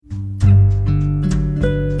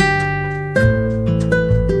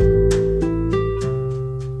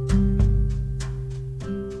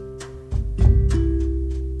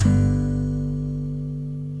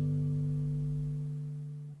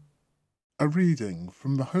reading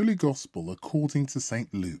from the Holy Gospel according to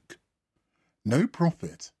St. Luke. No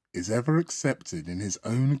prophet is ever accepted in his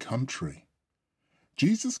own country.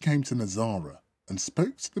 Jesus came to Nazareth and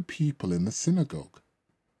spoke to the people in the synagogue.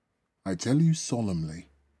 I tell you solemnly,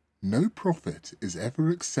 no prophet is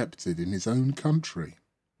ever accepted in his own country.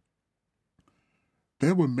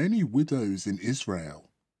 There were many widows in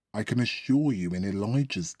Israel, I can assure you, in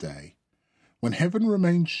Elijah's day, when heaven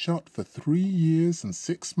remained shut for 3 years and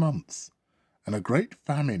 6 months, and a great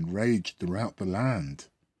famine raged throughout the land.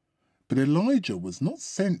 But Elijah was not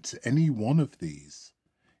sent to any one of these.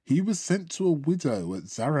 He was sent to a widow at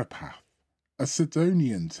Zarephath, a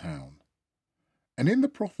Sidonian town. And in the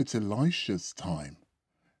prophet Elisha's time,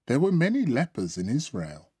 there were many lepers in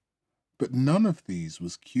Israel, but none of these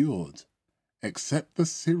was cured, except the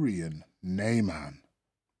Syrian Naaman.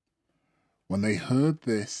 When they heard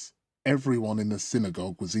this, everyone in the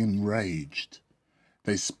synagogue was enraged.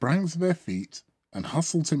 They sprang to their feet and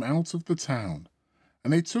hustled him out of the town,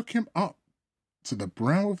 and they took him up to the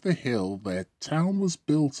brow of the hill their town was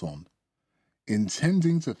built on,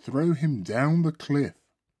 intending to throw him down the cliff.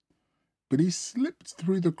 But he slipped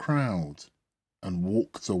through the crowd and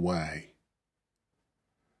walked away.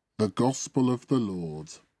 The Gospel of the Lord.